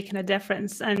wasn't making a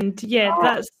difference. And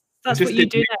that's what you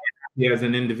do now. Yeah, as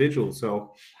an individual.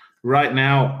 So right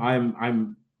now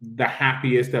I'm the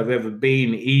happiest I've ever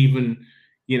been, even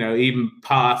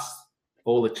past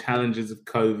all the challenges of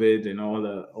COVID and all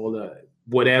the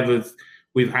whatever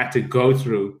we've had to go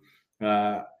through.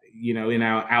 In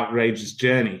our outrageous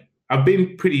journey. I've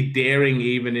been pretty daring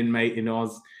even in Made in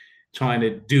Oz, trying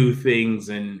to do things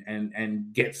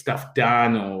and get stuff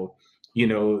done, or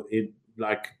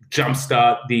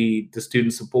jumpstart the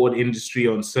student support industry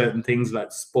on certain things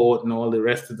like sport and all the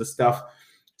rest of the stuff.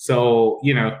 So,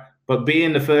 but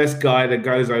being the first guy that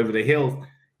goes over the hill,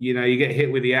 you get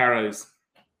hit with the arrows.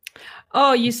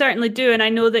 Oh, you certainly do. And I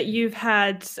know that you've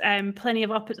had plenty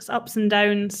of ups and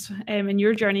downs in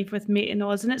your journey with Made in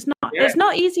Oz. And it's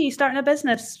not easy starting a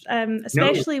business,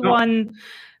 especially one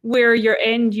where your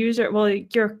end user,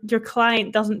 your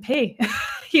client doesn't pay.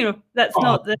 That's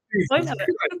not the point of it.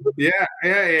 Yeah.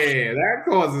 That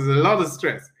causes a lot of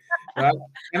stress. Right?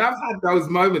 And I've had those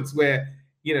moments where,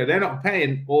 they're not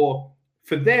paying, or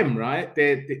for them, right?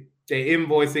 They're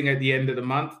invoicing at the end of the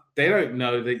month. They don't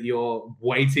know that you're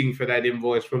waiting for that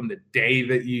invoice from the day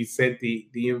that you sent the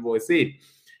invoice in.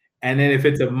 And then if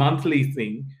it's a monthly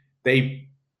thing,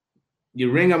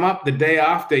 you ring them up the day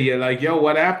after, you're like, yo,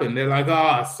 what happened? They're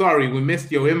like, sorry, we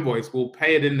missed your invoice. We'll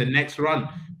pay it in the next run,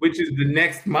 which is the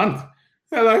next month.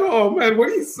 They're like, oh man, what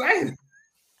are you saying?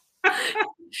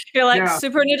 You're like,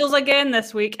 super noodles again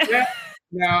this week. Yeah.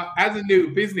 Now, as a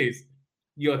new business,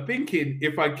 you're thinking,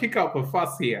 if I kick up a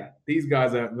fuss here, these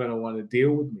guys aren't going to want to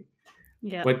deal with me.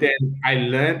 Yeah. But then I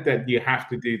learned that you have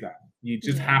to do that. You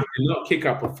just have to not kick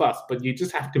up a fuss, but you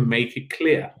just have to make it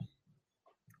clear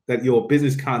that your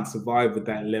business can't survive with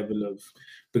that level of,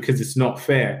 because it's not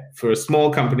fair for a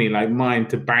small company like mine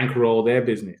to bankroll their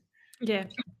business. Yeah.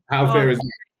 How fair is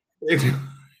it?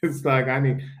 It's like I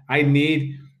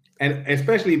need, and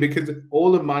especially because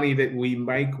all the money that we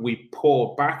make, we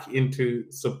pour back into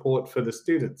support for the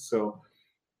students. So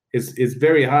it's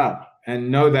very hard.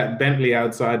 And know that Bentley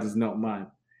outside is not mine.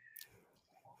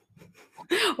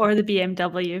 Or the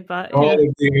BMW, but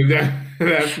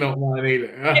that's not mine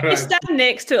either. If you stand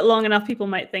next to it long enough, people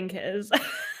might think it is.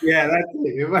 Yeah, that's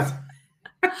it.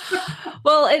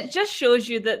 Well, it just shows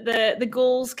you that the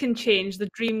goals can change. The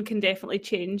dream can definitely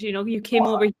change. You came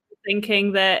over here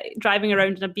thinking that driving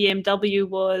around in a BMW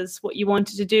was what you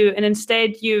wanted to do, and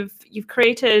instead you've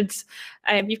created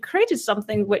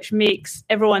something which makes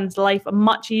everyone's life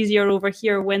much easier over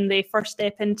here when they first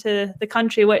step into the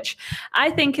country, which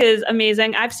I think is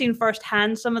amazing. I've seen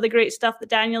firsthand some of the great stuff that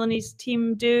Daniel and his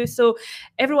team do. So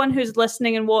everyone who's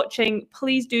listening and watching,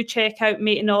 please do check out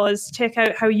Made in Oz. Check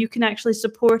out how you can actually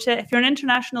support it. If you're an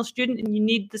international student and you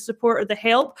need the support or the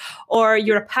help, or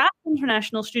you're a past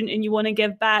international student and you want to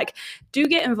give back, feedback, do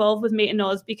get involved with Mate in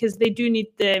Oz, because they do need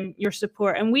your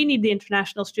support, and we need the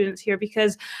international students here,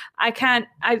 because I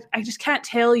just can't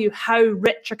tell you how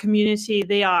rich a community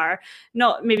they are.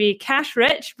 Not maybe cash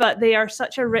rich, but they are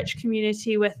such a rich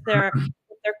community with their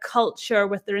culture,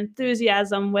 with their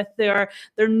enthusiasm, with their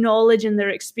knowledge and their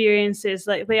experiences.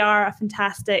 Like, they are a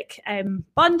fantastic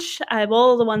bunch.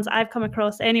 All the ones I've come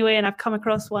across anyway, and I've come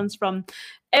across ones from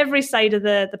every side of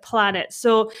the planet.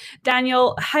 So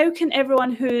Daniel, how can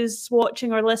everyone who's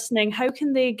watching or listening, how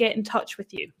can they get in touch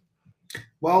with you?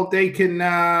 Well, they can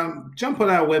jump on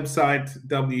our website,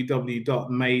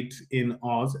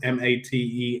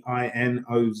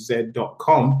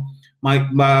 www.mateinoz.com.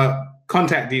 My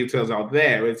contact details are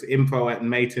there. It's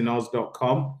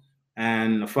info@mateinoz.com,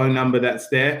 and the phone number that's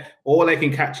there. Or they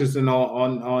can catch us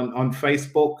on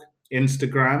Facebook,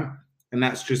 Instagram, and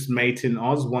that's just Mate in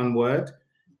Oz, one word.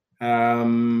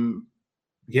 That's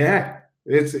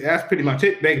pretty much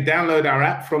it. They can download our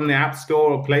app from the App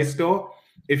Store or Play Store.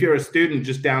 If you're a student,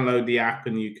 just download the app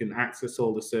and you can access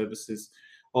all the services,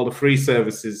 all the free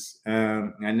services,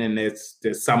 and then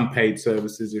there's some paid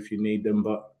services if you need them.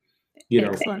 But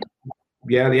Excellent.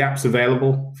 Yeah, the app's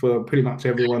available for pretty much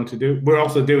everyone to do. We're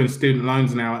also doing student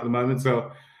loans now at the moment,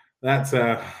 so that's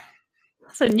a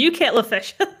new kettle of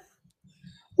fish.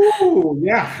 Ooh,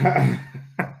 yeah,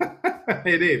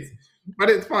 it is, but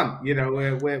it's fun.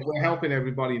 We're helping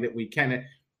everybody that we can.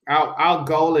 Our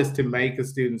goal is to make a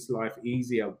student's life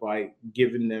easier by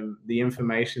giving them the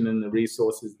information and the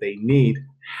resources they need,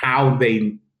 how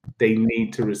they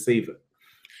need to receive it.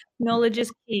 Knowledge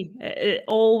is key. It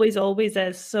always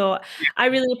is. So I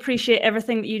really appreciate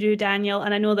everything that you do, Daniel.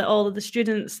 And I know that all of the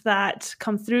students that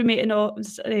come through Mate in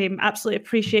Oz absolutely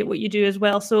appreciate what you do as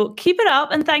well. So keep it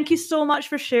up. And thank you so much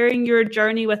for sharing your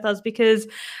journey with us, because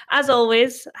as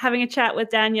always, having a chat with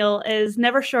Daniel is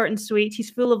never short and sweet. He's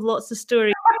full of lots of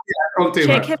stories.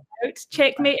 Check him out.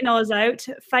 Check Mate in Oz out.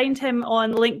 Find him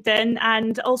on LinkedIn,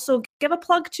 and also give a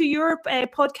plug to your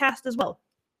podcast as well.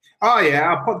 Oh, yeah.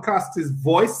 Our podcast is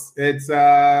Voice. It's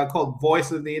called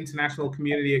Voice of the International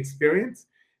Community Experience.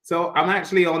 So I'm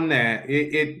actually on there.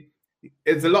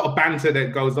 It's a lot of banter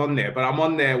that goes on there, but I'm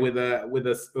on there with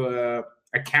a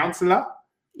counselor.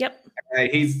 Yep.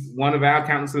 He's one of our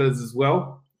counselors as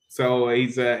well. So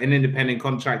he's an independent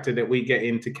contractor that we get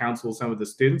in to counsel some of the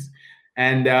students.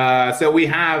 And so we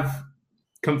have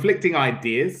conflicting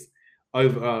ideas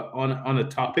over on a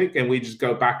topic, and we just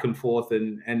go back and forth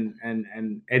and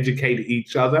educate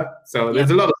each other. So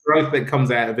there's a lot of growth that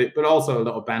comes out of it, but also a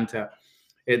lot of banter.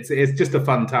 It's just a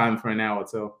fun time for an hour or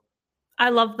so. I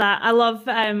love that. I love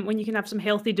when you can have some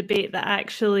healthy debate that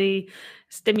actually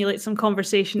stimulates some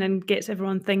conversation and gets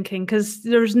everyone thinking, because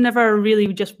there's never really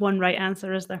just one right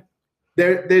answer, is there?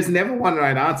 There's never one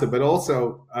right answer, but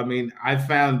also, I mean, I've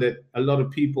found that a lot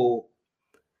of people,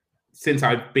 since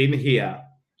I've been here,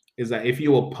 is that if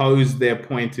you oppose their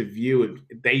point of view,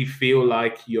 they feel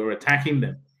like you're attacking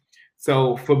them.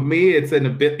 So for me, it's a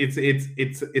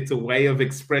way of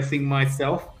expressing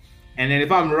myself. And then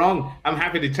if I'm wrong, I'm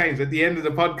happy to change. At the end of the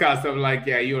podcast, I'm like,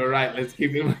 yeah, you were right. Let's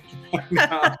keep it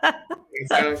now.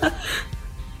 So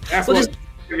that's what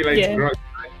stimulates growth.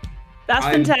 Right? That's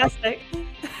fantastic.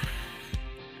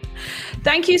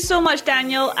 Thank you so much,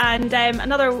 Daniel. And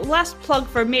another last plug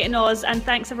for Mate in Oz. And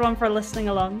thanks everyone for listening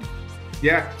along.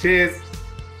 Yeah, cheers.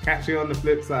 Catch you on the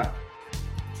flip side.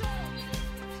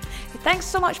 Thanks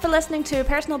so much for listening to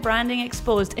Personal Branding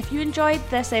Exposed. If you enjoyed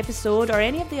this episode or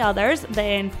any of the others,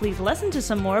 then please listen to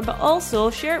some more, but also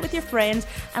share it with your friends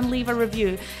and leave a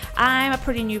review. I'm a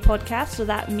pretty new podcast, so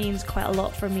that means quite a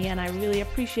lot for me, and I really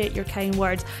appreciate your kind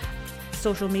words.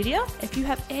 Social media, if you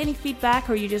have any feedback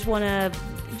or you just want to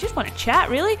chat,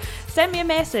 really, send me a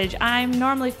message. I'm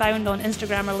normally found on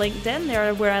Instagram or LinkedIn.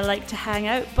 They're where I like to hang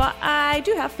out, but I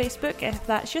do have Facebook if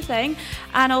that's your thing,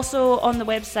 and also on the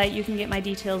website you can get my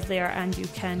details there and you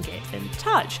can get in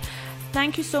touch.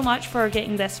 Thank you so much for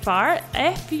getting this far.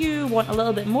 If you want a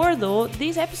little bit more though,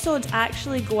 these episodes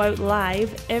actually go out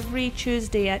live every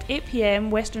Tuesday at 8 p.m.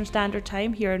 Western Standard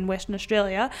Time here in Western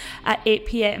Australia at 8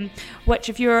 p.m, which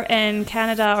if you're in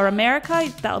Canada or America,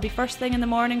 that'll be first thing in the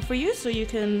morning for you, so you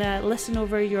can listen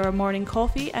over your morning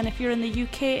coffee, and if you're in the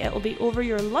UK, it'll be over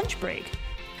your lunch break.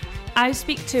 I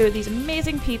speak to these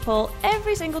amazing people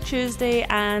every single Tuesday,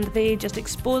 and they just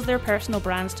expose their personal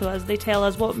brands to us. They tell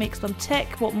us what makes them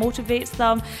tick, what motivates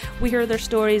them. We hear their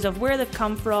stories of where they've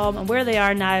come from and where they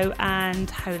are now and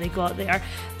how they got there.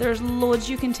 There's loads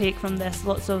you can take from this,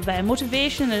 lots of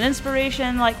motivation and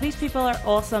inspiration. Like, these people are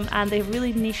awesome and they've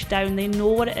really niched down. They know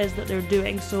what it is that they're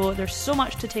doing, so there's so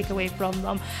much to take away from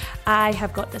them. I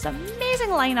have got this amazing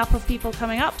lineup of people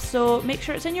coming up, so make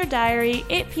sure it's in your diary.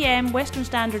 8 p.m. Western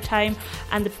Standard Time,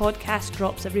 and the podcast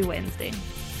drops every Wednesday.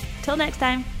 Till next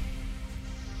time.